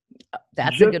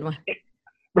 That's a good one.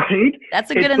 Right?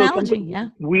 That's a good analogy. Yeah.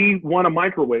 We want to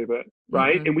microwave it,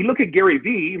 right? Mm-hmm. And we look at Gary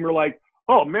Vee and we're like,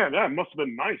 oh man, that must have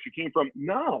been nice. You came from,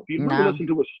 no, you really listen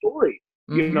to a story.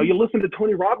 Mm-hmm. You listen to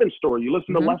Tony Robbins' story. You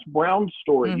listen to Les Brown's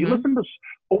story. You listen to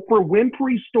Oprah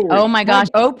Winfrey's story. Oh my gosh.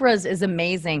 Oprah's is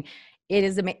amazing. It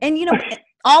is amazing. And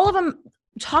all of them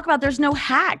talk about there's no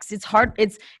hacks. It's hard.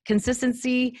 It's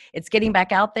consistency. It's getting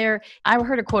back out there. I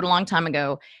heard a quote a long time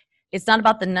ago. It's not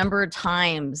about the number of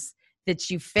times that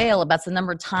you fail, about the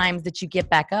number of times that you get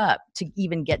back up to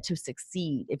even get to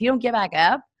succeed. If you don't get back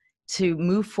up to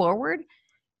move forward,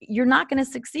 you're not going to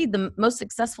succeed. The most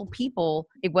successful people,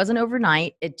 it wasn't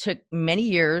overnight. It took many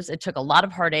years. It took a lot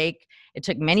of heartache. It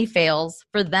took many fails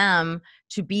for them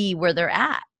to be where they're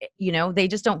at. They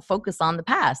just don't focus on the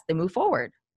past. They move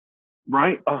forward.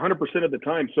 Right. 100% of the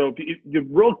time. So the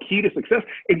real key to success,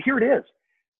 and here it is,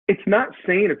 it's not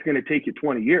saying it's going to take you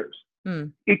 20 years.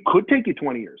 It could take you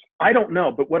 20 years. I don't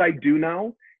know. But what I do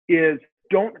know is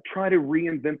don't try to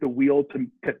reinvent the wheel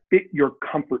to fit your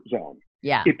comfort zone.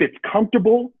 Yeah. If it's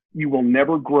comfortable, you will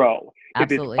never grow.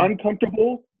 Absolutely. If it's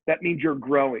uncomfortable, that means you're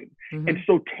growing. Mm-hmm. And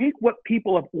so take what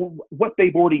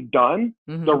they've already done,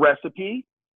 the recipe,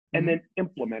 and then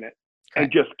implement it.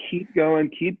 Correct. And just keep going.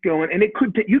 And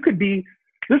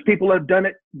there's people that have done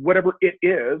it, whatever it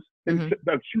is, and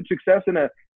a huge success in a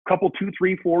couple, 2,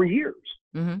 3, 4 years.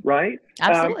 Right?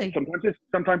 Absolutely.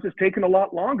 Sometimes it's taken a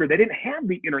lot longer. They didn't have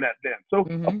the internet then. So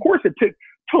of course it took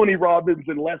Tony Robbins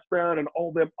and Les Brown and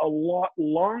all them a lot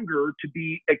longer to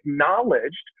be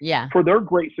acknowledged for their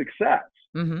great success.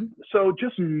 So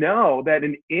just know that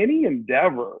in any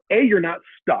endeavor, you're not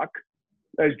stuck.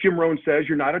 As Jim Rohn says,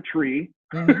 you're not a tree.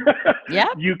 Yeah.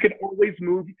 You can always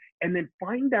move, and then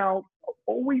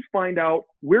always find out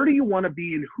where do you want to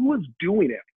be and who is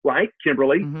doing it, right?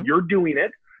 Kimberly, you're doing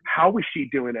it. How is she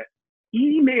doing it?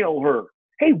 Email her.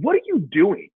 Hey, what are you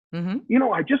doing? I'm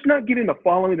just not getting the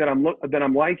following that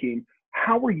I'm liking.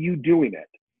 How are you doing it?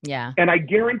 Yeah. And I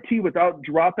guarantee without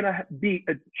dropping a beat,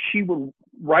 she will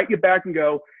write you back and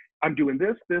go, I'm doing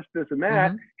this, and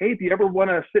that. Hey, if you ever want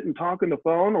to sit and talk on the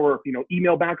phone or,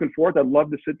 email back and forth, I'd love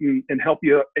to sit and help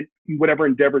you in whatever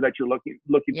endeavor that you're looking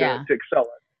to excel at.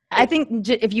 I think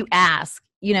if you ask,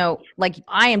 like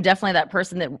I am definitely that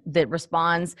person that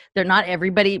responds. Not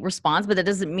everybody responds, but that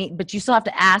doesn't mean, but you still have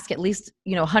to ask at least,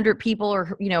 100 people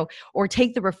or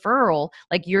take the referral.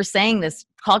 Like you're saying this,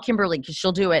 call Kimberly because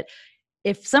she'll do it.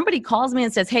 If somebody calls me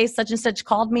and says, hey, such and such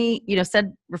called me,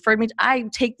 referred me, I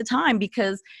take the time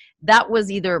because that was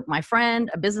either my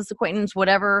friend, a business acquaintance,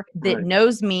 whatever, that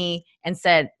knows me and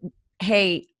said,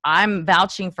 hey, I'm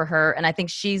vouching for her and I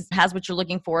think she has what you're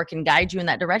looking for, can guide you in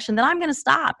that direction, then I'm going to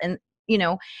stop. And,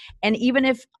 and even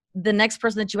if the next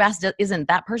person that you asked isn't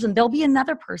that person, there'll be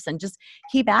another person. Just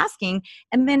keep asking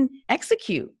and then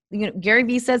execute. Gary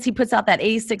Vee says he puts out that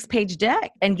 86-page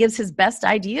deck and gives his best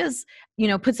ideas,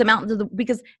 puts them out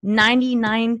because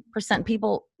 99%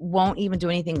 people won't even do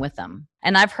anything with them.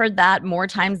 And I've heard that more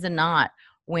times than not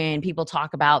when people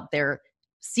talk about their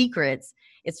secrets.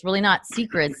 It's really not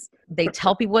secrets. They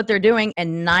tell people what they're doing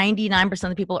and 99% of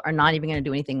the people are not even going to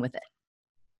do anything with it.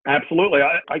 Absolutely.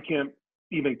 I can't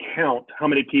even count how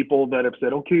many people that have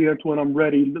said, okay, Antoine, I'm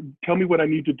ready. Tell me what I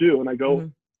need to do. And I go,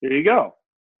 there you go.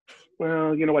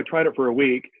 Well, I tried it for a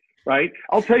week, right?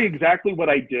 I'll tell you exactly what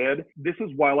I did. This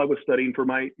is while I was studying for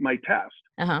my test.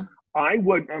 Uh-huh.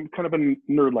 I'm kind of a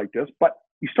nerd like this, but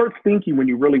you start thinking when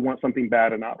you really want something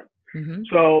bad enough. Mm-hmm.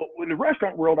 So in the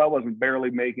restaurant world, I wasn't barely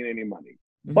making any money.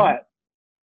 Mm-hmm. But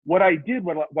what I did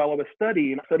while I was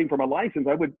studying for my license,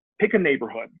 I would pick a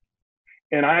neighborhood.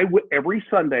 And every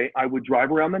Sunday, I would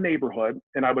drive around the neighborhood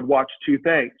and I would watch two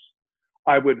things.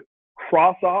 I'd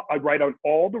write on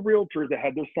all the realtors that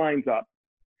had their signs up.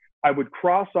 I would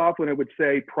cross off when it would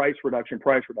say price reduction,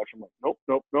 price reduction. I'm like, nope,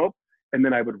 nope, nope. And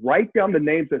then I would write down the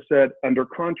names that said under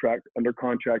contract, under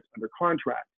contract, under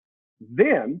contract.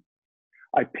 Then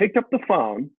I picked up the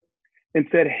phone and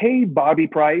said, hey, Bobby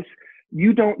Price,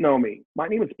 you don't know me. My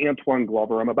name is Antoine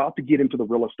Glover. I'm about to get into the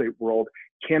real estate world.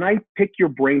 Can I pick your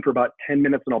brain for about 10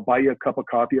 minutes and I'll buy you a cup of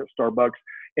coffee at Starbucks,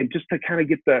 and just to kind of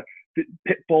get the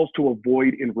pitfalls to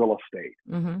avoid in real estate?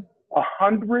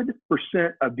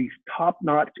 100% of these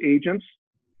top-notch agents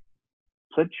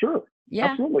said, sure,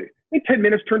 absolutely. And 10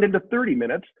 minutes turned into 30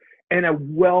 minutes, and a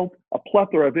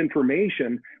plethora of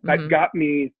information that got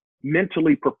me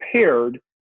mentally prepared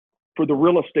for the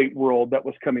real estate world that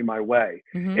was coming my way.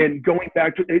 And going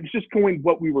back to, it's just going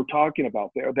what we were talking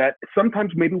about there, that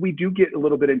sometimes maybe we do get a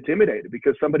little bit intimidated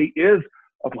because somebody is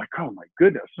of like, oh my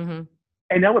goodness. And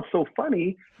now it's so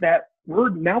funny that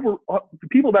the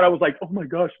people that I was like, oh my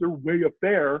gosh, they're way up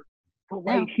there, we're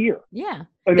right here. Yeah.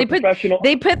 And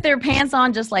they put their pants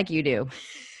on just like you do.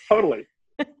 Totally.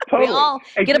 We all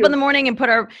get up in the morning and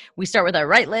we start with our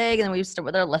right leg and then we start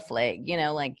with our left leg,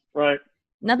 right.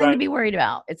 Nothing to be worried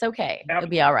about. It's okay. It'll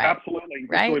be all right. Absolutely.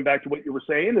 Right? Just going back to what you were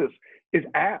saying is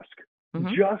ask.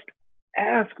 Just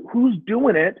ask who's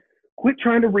doing it. Quit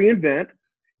trying to reinvent.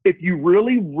 If you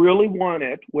really, really want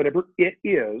it, whatever it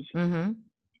is,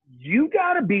 you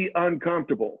got to be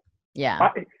uncomfortable. Yeah.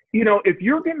 If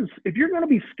you're going to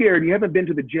be scared and you haven't been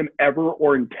to the gym ever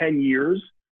or in 10 years,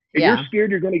 and you're scared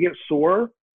you're going to get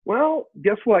sore, well,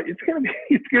 guess what? It's going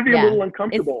to be a little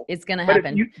uncomfortable. It's going to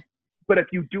happen. But if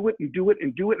you do it and do it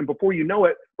and do it, and before you know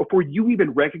it, before you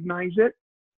even recognize it,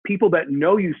 people that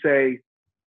know you say,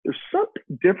 there's something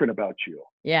different about you.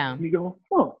 Yeah. And you go,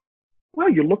 oh, well,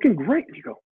 you're looking great. And you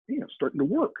go, yeah, it's starting to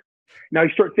work. Now you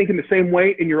start thinking the same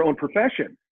way in your own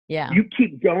profession. Yeah. You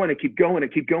keep going and keep going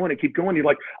and keep going and keep going. You're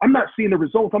like, I'm not seeing the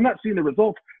results. I'm not seeing the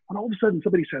results. And all of a sudden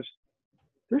somebody says,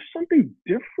 there's something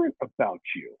different about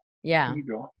you. Yeah. And you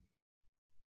go,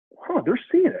 they're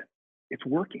seeing it. It's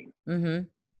working.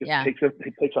 Yeah. It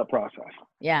takes that process.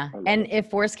 Yeah. And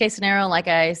if worst case scenario, like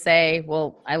I say,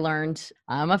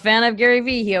 I'm a fan of Gary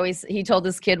Vee. He told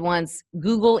this kid once,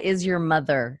 Google is your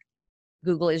mother.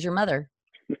 Google is your mother.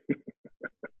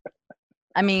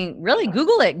 I mean, really,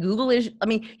 Google it.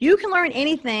 You can learn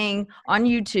anything on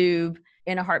YouTube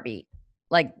in a heartbeat.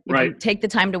 Like, if you take the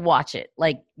time to watch it.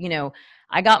 Like,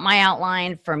 I got my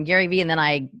outline from Gary Vee, and then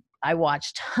I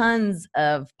watched tons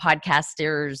of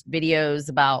podcasters' videos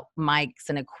about mics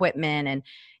and equipment.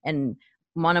 And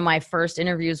one of my first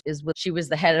interviews she was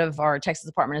the head of our Texas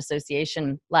Apartment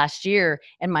Association last year.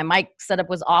 And my mic setup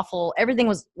was awful. Everything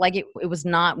was like, it was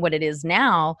not what it is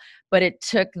now, but it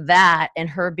took that and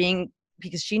her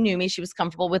because she knew me, she was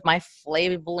comfortable with my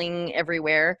flailing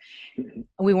everywhere.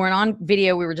 We weren't on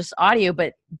video, we were just audio,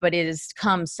 but it has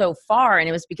come so far. And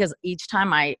it was because each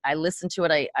time I listened to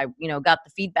it, I got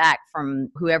the feedback from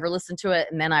whoever listened to it,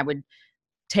 and then I would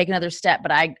take another step.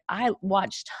 But I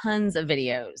watched tons of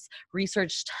videos,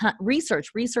 research,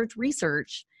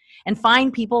 and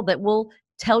find people that will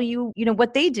tell you,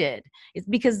 what they did. It's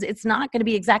because it's not going to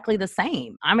be exactly the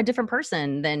same. I'm a different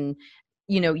person than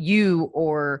you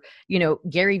or,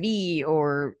 Gary Vee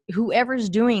or whoever's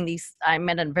doing these. I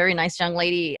met a very nice young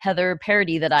lady, Heather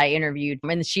Parody, that I interviewed,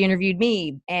 and she interviewed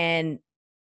me, and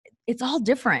it's all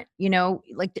different,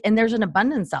 and there's an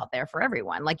abundance out there for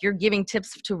everyone. Like, you're giving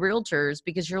tips to realtors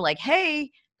because you're like, hey,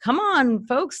 come on,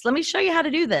 folks, let me show you how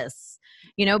to do this,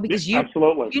 because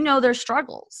absolutely. Their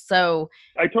struggles. So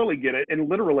I totally get it. And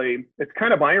literally, it's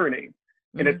kind of irony.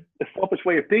 And it's a selfish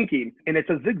way of thinking. And it's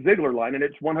a Zig Ziglar line, and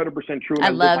it's 100% true. I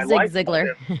love Zig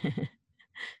Ziglar.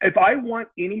 If I want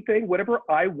anything, whatever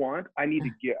I want, I need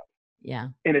to give. Yeah.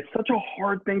 And it's such a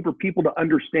hard thing for people to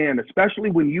understand, especially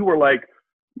when you were like,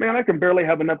 man, I can barely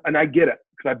have enough. And I get it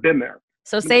because I've been there.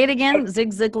 So say it again,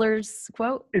 Zig Ziglar's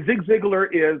quote. Zig Ziglar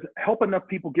is, help enough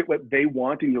people get what they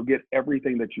want and you'll get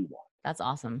everything that you want. That's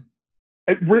awesome.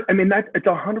 It's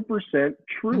 100%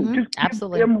 true. Just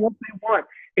absolutely. give them what they want.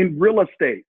 In real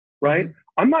estate, right?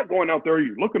 I'm not going out there,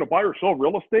 you're looking to buy or sell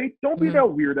real estate. Don't be that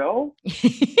weirdo.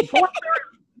 Go out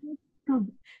there for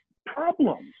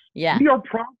problems. Yeah. We are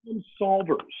problem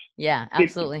solvers. Yeah,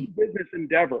 absolutely. It's a business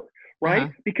endeavor,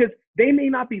 right? Because they may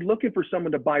not be looking for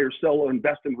someone to buy or sell or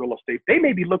invest in real estate. They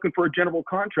may be looking for a general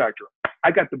contractor.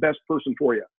 I got the best person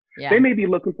for you. Yeah. They may be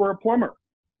looking for a plumber.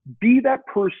 Be that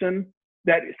person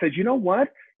that says, you know what?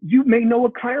 You may know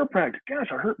a chiropractor. Gosh,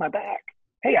 I hurt my back.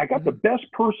 Hey, I got the best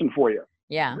person for you.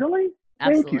 Yeah. Really?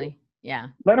 Absolutely. Thank you. Yeah.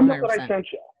 Let them 100%. know that I sent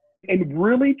you. And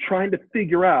really trying to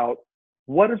figure out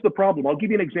what is the problem. I'll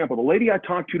give you an example. The lady I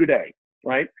talked to today,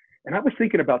 right? And I was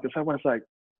thinking about this. I was like,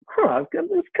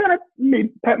 it's kind of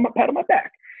pat on my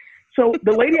back. So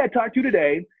the lady I talked to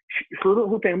today,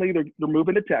 her family, they're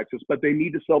moving to Texas, but they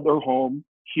need to sell their home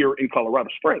here in Colorado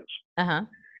Springs. And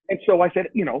so I said,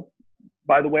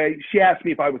 by the way, she asked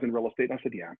me if I was in real estate. And I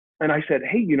said, yeah. And I said,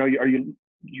 hey, are you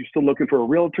still looking for a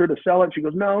realtor to sell it? She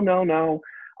goes, no.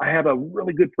 I have a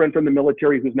really good friend from the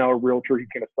military who's now a realtor. He's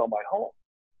going to sell my home.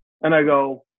 And I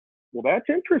go, well, that's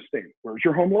interesting. Where's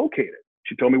your home located?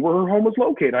 She told me where her home was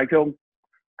located. I go,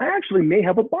 I actually may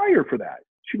have a buyer for that.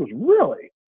 She goes,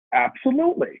 really?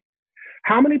 Absolutely.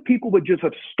 How many people would just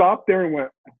have stopped there and went,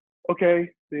 okay,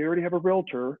 they already have a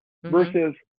realtor,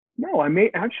 versus, no, I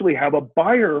may actually have a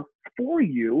buyer for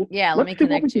you. Yeah, let me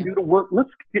connect you. Let's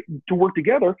get to work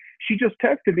together. She just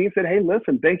texted me and said, hey,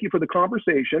 listen, thank you for the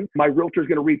conversation. My realtor is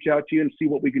going to reach out to you and see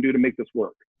what we can do to make this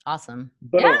work. Awesome.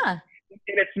 But, yeah.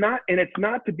 And it's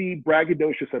not to be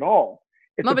braggadocious at all.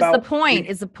 It's the point.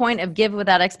 It's the point of give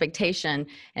without expectation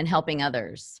and helping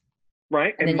others.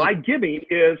 Right. And my giving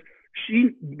is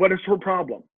what is her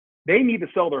problem? They need to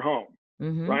sell their home,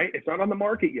 right? It's not on the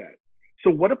market yet. So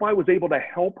what if I was able to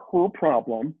help her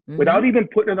problem without even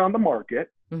putting it on the market?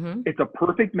 It's a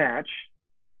perfect match.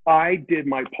 I did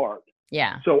my part.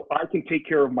 Yeah. So I can take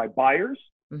care of my buyers.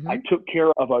 I took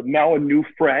care of now a new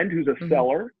friend who's a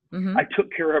seller. I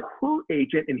took care of her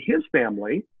agent and his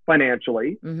family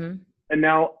financially. And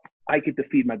now I get to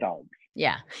feed my dogs.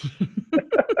 Yeah.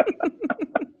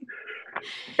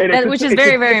 Which is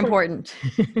very, very important.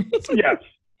 Yes.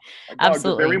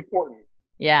 Absolutely. Very important.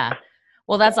 Yeah.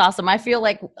 Well, that's awesome.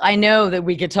 I know that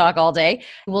we could talk all day.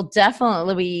 We'll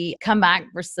definitely come back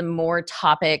for some more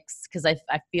topics because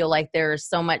I feel like there's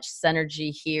so much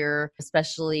synergy here,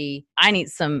 especially I need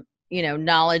some,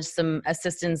 knowledge, some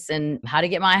assistance in how to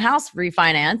get my house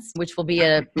refinanced, which will be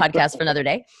a podcast for another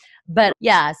day. But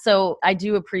yeah, so I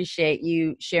do appreciate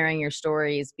you sharing your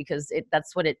stories because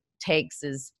that's what it takes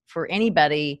is for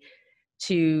anybody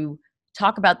to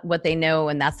talk about what they know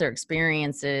and that's their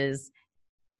experiences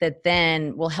that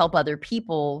then will help other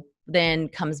people, then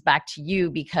comes back to you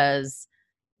because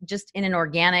just in an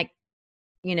organic,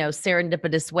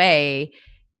 serendipitous way,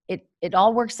 it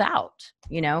all works out,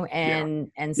 and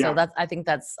so I think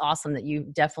that's awesome that you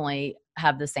definitely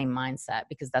have the same mindset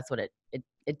because that's what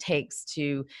it takes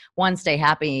to one, stay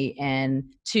happy and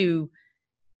two,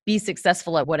 be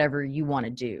successful at whatever you want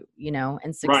to do,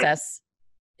 and success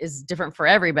is different for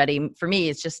everybody. For me,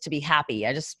 it's just to be happy.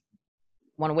 I just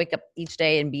want to wake up each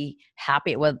day and be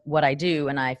happy at what I do.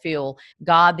 And I feel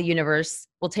God, the universe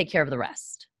will take care of the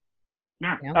rest.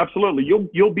 Yeah, absolutely.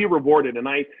 You'll be rewarded. And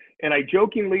I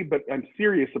jokingly, but I'm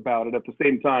serious about it at the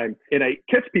same time. And I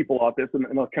catch people off this and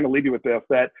I'll kind of leave you with this,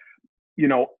 that,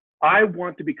 I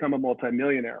want to become a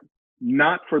multimillionaire,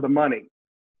 not for the money.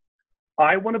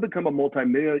 I want to become a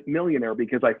multimillionaire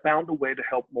because I found a way to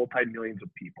help multi-millions of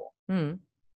people.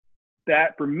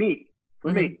 That for me,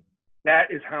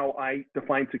 that is how I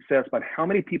define success. But how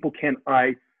many people can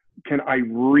I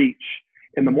reach?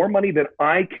 And the more money that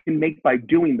I can make by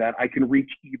doing that, I can reach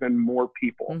even more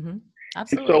people.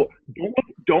 Absolutely. And so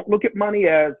don't look at money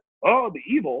as, the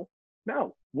evil.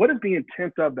 No. What is the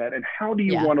intent of that? And how do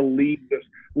you want to leave this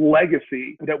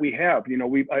legacy that we have?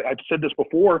 I've said this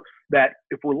before, that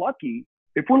if we're lucky,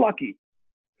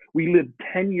 we live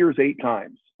 10 years, 8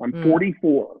 times. I'm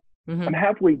 44. I'm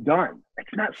halfway done.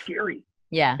 It's not scary.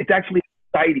 Yeah. It's actually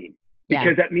exciting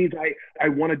because that means I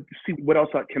want to see what else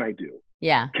can I do?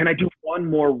 Yeah. Can I do one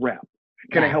more rep?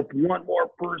 Can I help one more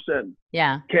person?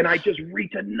 Yeah. Can I just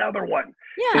reach another one?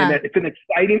 Yeah. And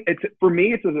for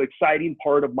me, it's an exciting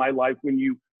part of my life when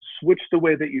you switch the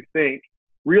way that you think,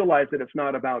 realize that it's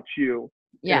not about you.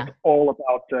 Yeah. It's all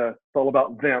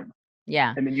about them.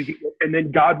 Yeah. And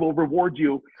then God will reward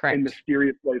you Correct. in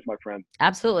mysterious ways, my friend.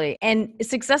 Absolutely. And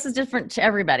success is different to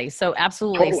everybody. So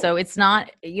absolutely. Totally. So it's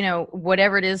not,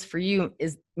 whatever it is for you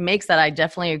makes that. I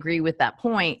definitely agree with that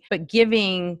point, but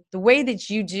giving the way that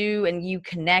you do and you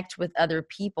connect with other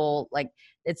people, like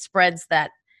it spreads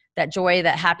that joy,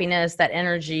 that happiness, that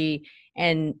energy.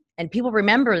 And people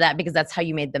remember that because that's how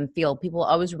you made them feel. People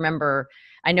always remember.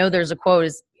 I know there's a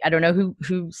quote, I don't know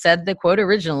who said the quote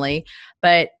originally,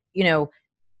 but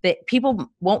that people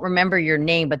won't remember your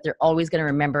name, but they're always going to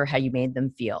remember how you made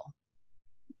them feel.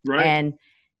 Right.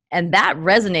 And that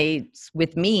resonates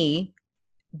with me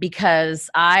because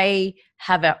I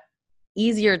have a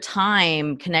easier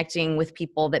time connecting with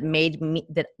people that made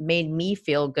me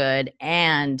feel good.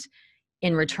 And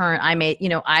in return,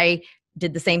 I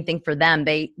did the same thing for them.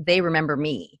 They remember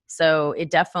me. So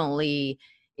it definitely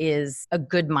is a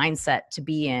good mindset to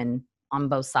be in on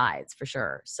both sides, for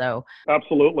sure. So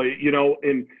absolutely.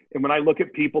 And when I look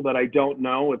at people that I don't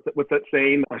know, it's with that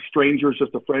saying, a stranger is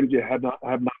just a friend you have not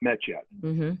met yet.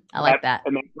 Mm-hmm. I like that.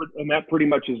 And that pretty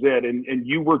much is it. And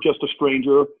you were just a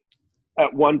stranger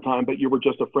at one time, but you were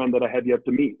just a friend that I had yet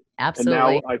to meet. Absolutely.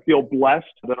 And now I feel blessed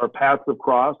that our paths have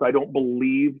crossed. I don't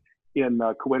believe in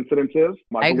coincidences.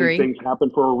 I agree. Believe things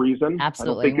happen for a reason.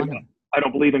 Absolutely. I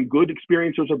don't believe in good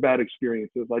experiences or bad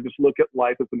experiences. I just look at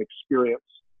life as an experience.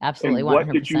 Absolutely. And what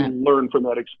 100%. did you learn from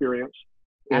that experience?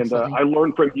 And Absolutely. I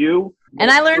learned from you.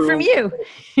 And I learned from you.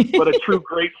 What a true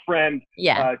great friend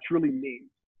truly means.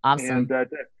 Awesome. And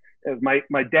as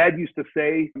my dad used to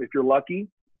say, if you're lucky,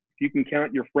 if you can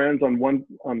count your friends on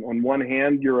one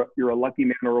hand, you're a lucky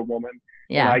man or a woman.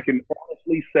 Yeah. And I can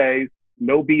honestly say,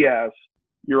 no BS,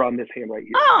 you're on this hand right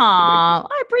here. Oh,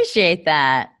 I appreciate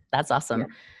that. That's awesome. Yeah.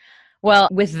 Well,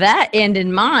 with that end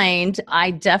in mind,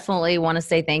 I definitely want to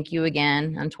say thank you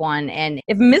again, Antoine. And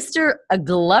if Mr.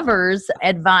 Glover's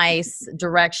advice,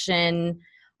 direction,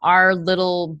 our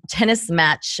little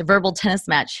verbal tennis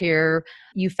match here,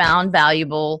 you found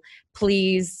valuable,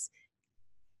 please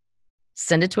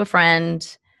send it to a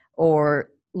friend or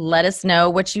let us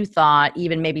know what you thought,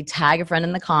 even maybe tag a friend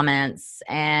in the comments.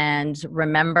 And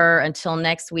remember, until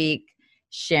next week,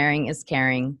 sharing is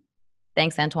caring.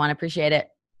 Thanks, Antoine. Appreciate it.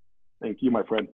 Thank you, my friend.